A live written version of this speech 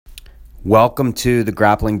Welcome to the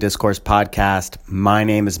Grappling Discourse Podcast. My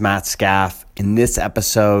name is Matt Scaff. In this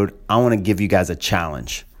episode, I want to give you guys a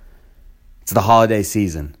challenge. It's the holiday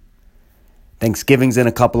season. Thanksgiving's in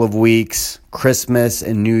a couple of weeks. Christmas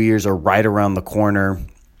and New Year's are right around the corner.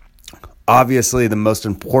 Obviously, the most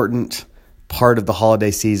important part of the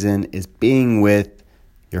holiday season is being with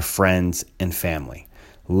your friends and family.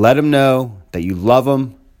 Let them know that you love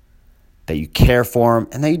them, that you care for them,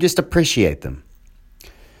 and that you just appreciate them.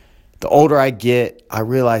 The older I get, I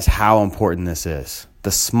realize how important this is. The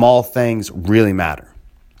small things really matter.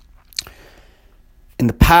 In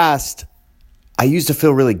the past, I used to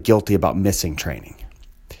feel really guilty about missing training.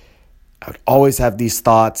 I would always have these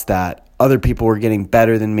thoughts that other people were getting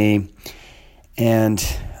better than me, and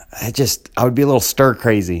I would be a little stir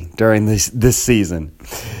crazy during this season.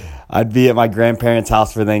 I'd be at my grandparents'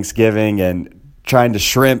 house for Thanksgiving and trying to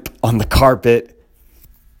shrimp on the carpet.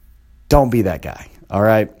 Don't be that guy, all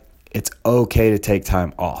right? It's okay to take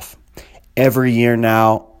time off. Every year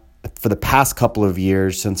now, for the past couple of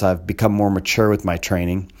years, since I've become more mature with my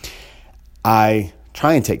training, I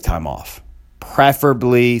try and take time off.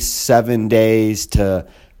 Preferably 7 days to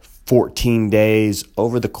 14 days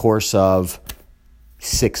over the course of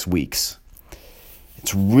 6 weeks.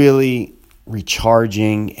 It's really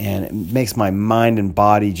recharging and it makes my mind and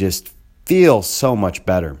body just feel so much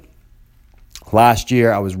better. Last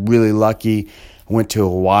year, I was really lucky. Went to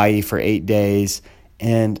Hawaii for 8 days,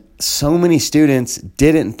 and so many students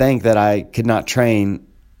didn't think that I could not train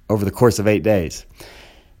over the course of 8 days.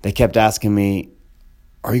 They kept asking me,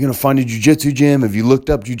 are you going to find a jiu-jitsu gym? Have you looked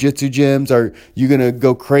up jiu-jitsu gyms? Are you going to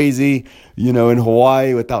go crazy, in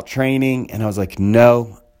Hawaii without training? And I was like,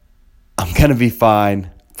 no, I'm going to be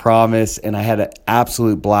fine, promise. And I had an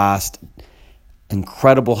absolute blast.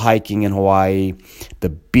 Incredible hiking in Hawaii. The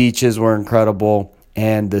beaches were incredible.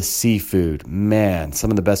 And the seafood, man,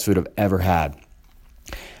 some of the best food I've ever had.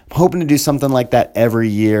 I'm hoping to do something like that every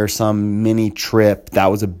year, some mini trip. That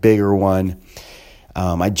was a bigger one.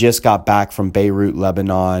 I just got back from Beirut,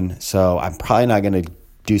 Lebanon, so I'm probably not going to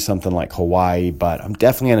do something like Hawaii, but I'm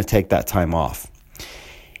definitely going to take that time off.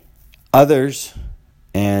 Others,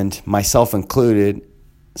 and myself included,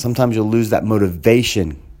 sometimes you'll lose that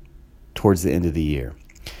motivation towards the end of the year.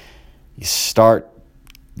 You start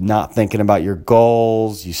not thinking about your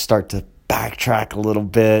goals, you start to backtrack a little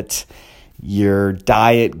bit, your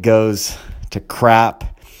diet goes to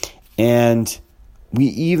crap, and we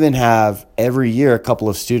even have every year a couple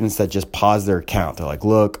of students that just pause their account. They're like,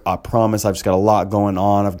 look, I promise I've just got a lot going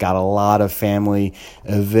on. I've got a lot of family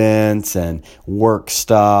events and work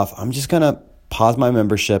stuff. I'm just going to pause my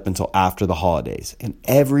membership until after the holidays. And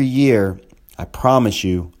every year, I promise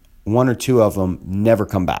you, one or two of them never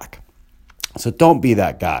come back. So don't be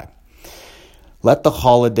that guy. Let the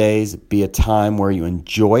holidays be a time where you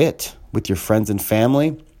enjoy it with your friends and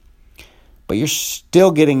family, but you're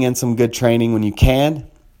still getting in some good training when you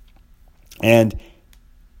can. And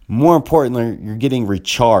more importantly, you're getting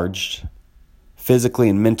recharged physically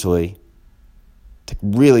and mentally to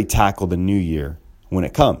really tackle the new year when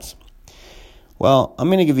it comes. Well, I'm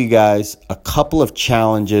going to give you guys a couple of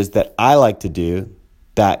challenges that I like to do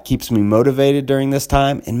that keeps me motivated during this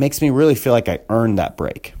time and makes me really feel like I earned that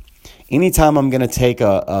break. Anytime I'm going to take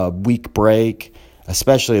a week break,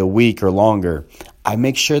 especially a week or longer, I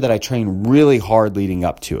make sure that I train really hard leading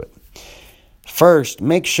up to it. First,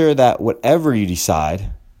 make sure that whatever you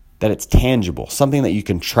decide, that it's tangible, something that you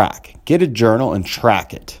can track. Get a journal and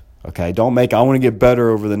track it. Okay, don't make, I want to get better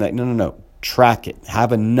over the next. No. Track it.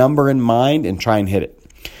 Have a number in mind and try and hit it.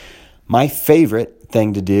 My favorite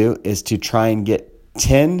thing to do is to try and get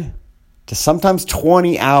 10 to sometimes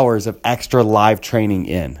 20 hours of extra live training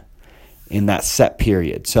in that set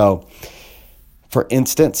period. So, for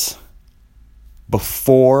instance,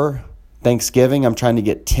 before Thanksgiving, I'm trying to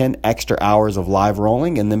get 10 extra hours of live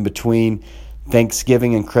rolling, and then between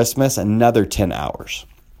Thanksgiving and Christmas, another 10 hours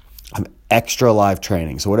of extra live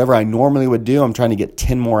training. So whatever I normally would do, I'm trying to get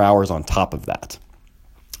 10 more hours on top of that.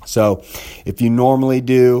 So if you normally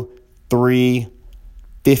do 3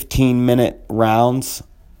 15-minute rounds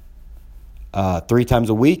 3 times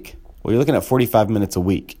a week, well, you're looking at 45 minutes a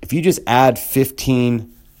week. If you just add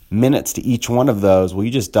 15 minutes to each one of those, well,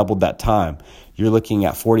 you just doubled that time. You're looking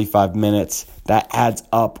at 45 minutes. That adds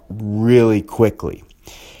up really quickly.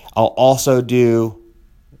 I'll also do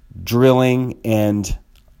drilling and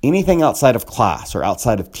anything outside of class or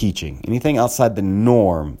outside of teaching. Anything outside the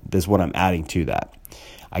norm is what I'm adding to that.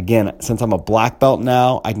 Again, since I'm a black belt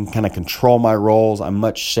now, I can kind of control my roles. I'm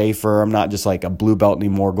much safer. I'm not just like a blue belt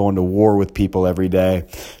anymore going to war with people every day.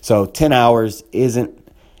 So 10 hours isn't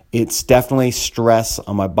It's definitely stress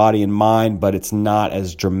on my body and mind, but it's not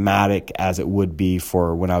as dramatic as it would be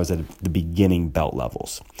for when I was at the beginning belt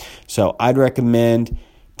levels. So I'd recommend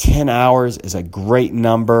 10 hours is a great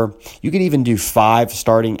number. You could even do 5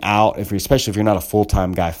 starting out, especially if you're not a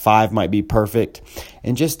full-time guy. 5 might be perfect.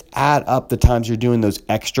 And just add up the times you're doing those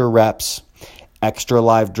extra reps, extra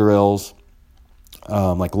live drills,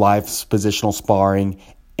 like live positional sparring,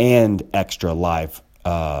 and extra live,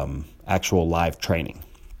 actual live training.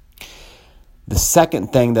 The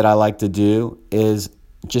second thing that I like to do is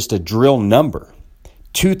just a drill number.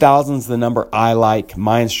 2,000 is the number I like.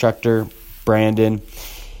 My instructor, Brandon,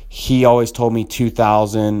 he always told me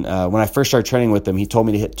 2,000. When I first started training with him, he told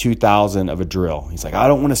me to hit 2,000 of a drill. He's like, I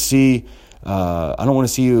don't want to see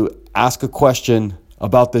you ask a question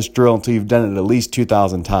about this drill until you've done it at least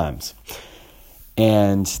 2,000 times.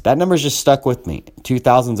 And that number's just stuck with me.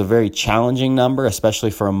 2,000 is a very challenging number,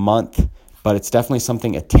 especially for a month, but it's definitely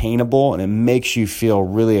something attainable, and it makes you feel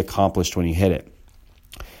really accomplished when you hit it.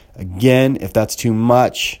 Again, if that's too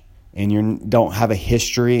much and you don't have a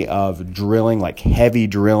history of drilling, like heavy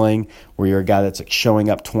drilling, where you're a guy that's like showing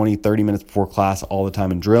up 20, 30 minutes before class all the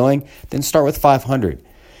time and drilling, then start with 500.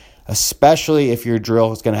 Especially if your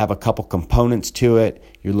drill is going to have a couple components to it.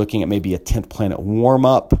 You're looking at maybe a 10th planet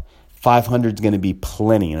warm-up. 500 is going to be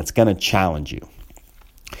plenty, and it's going to challenge you.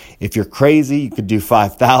 If you're crazy, you could do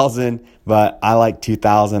 5,000, but I like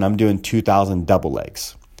 2,000. I'm doing 2,000 double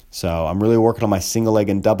legs. So I'm really working on my single leg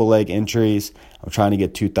and double leg entries. I'm trying to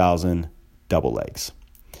get 2,000 double legs.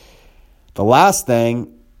 The last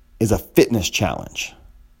thing is a fitness challenge.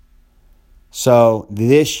 So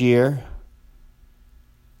this year,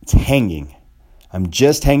 it's hanging. I'm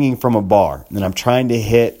just hanging from a bar, and I'm trying to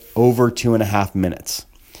hit over 2.5 minutes.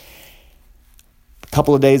 A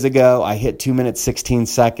couple of days ago, I hit 2 minutes, 16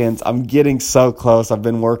 seconds. I'm getting so close. I've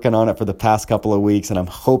been working on it for the past couple of weeks, and I'm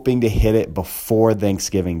hoping to hit it before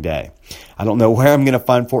Thanksgiving Day. I don't know where I'm going to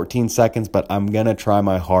find 14 seconds, but I'm going to try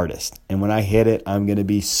my hardest. And when I hit it, I'm going to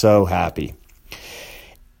be so happy.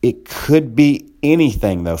 It could be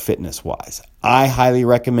anything, though, fitness-wise. I highly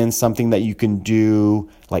recommend something that you can do,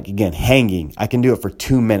 like, again, hanging. I can do it for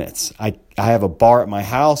 2 minutes. I have a bar at my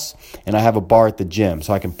house, and I have a bar at the gym,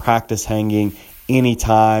 so I can practice hanging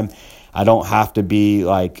anytime. I don't have to be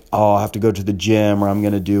like, oh, I have to go to the gym, or I'm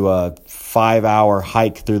going to do a 5-hour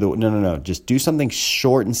hike through the... No. Just do something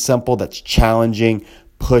short and simple that's challenging.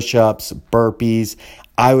 Push-ups, burpees.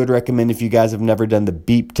 I would recommend, if you guys have never done the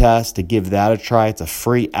beep test, to give that a try. It's a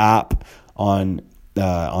free app on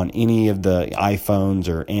any of the iPhones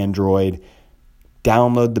or Android.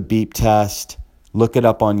 Download the beep test. Look it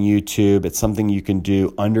up on YouTube. It's something you can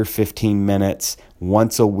do under 15 minutes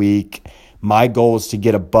once a week. My goal is to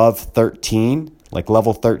get above 13, like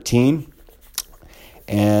level 13.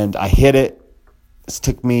 And I hit it.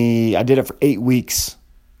 I did it for 8 weeks,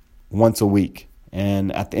 once a week.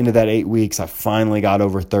 And at the end of that 8 weeks, I finally got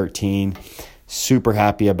over 13. Super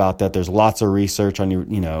happy about that. There's lots of research on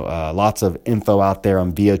lots of info out there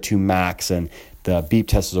on VO2 max, and the beep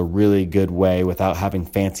test is a really good way, without having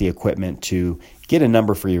fancy equipment, to get a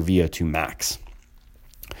number for your VO2 max.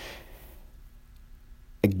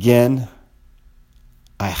 Again,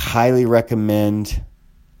 I highly recommend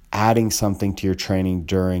adding something to your training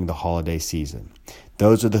during the holiday season.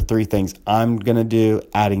 Those are the 3 things I'm going to do: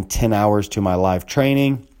 adding 10 hours to my live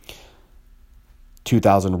training,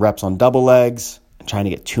 2,000 reps on double legs, and trying to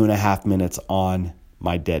get 2.5 minutes on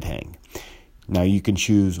my dead hang. Now, you can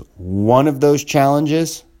choose one of those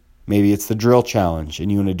challenges. Maybe it's the drill challenge,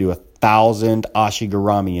 and you want to do 1,000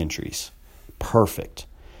 Ashigarami entries. Perfect.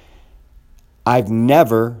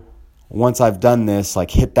 Once I've done this,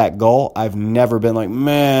 like hit that goal, I've never been like,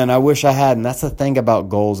 man, I wish I had. And that's the thing about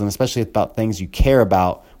goals, and especially about things you care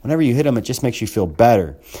about. Whenever you hit them, it just makes you feel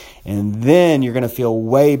better. And then you're going to feel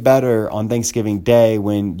way better on Thanksgiving Day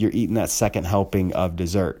when you're eating that second helping of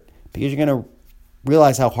dessert, because you're going to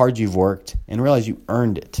realize how hard you've worked and realize you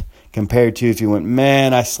earned it, compared to if you went,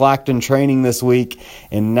 man, I slacked in training this week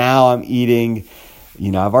and now I'm eating...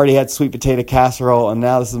 I've already had sweet potato casserole, and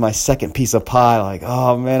now this is my second piece of pie. Like,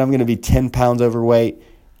 oh, man, I'm going to be 10 pounds overweight.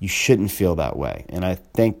 You shouldn't feel that way. And I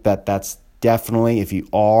think that that's definitely, if you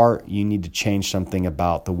are, you need to change something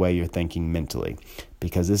about the way you're thinking mentally,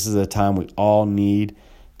 because this is a time we all need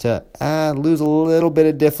to lose a little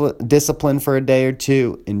bit of discipline for a day or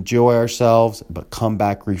two, enjoy ourselves, but come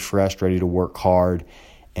back refreshed, ready to work hard.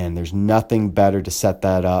 And there's nothing better to set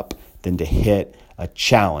that up than to hit a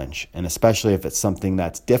challenge, and especially if it's something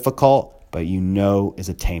that's difficult but is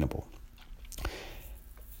attainable.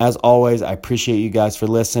 As always, I appreciate you guys for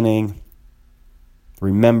listening.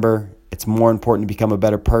 Remember, it's more important to become a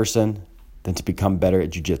better person than to become better at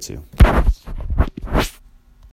jiu-jitsu.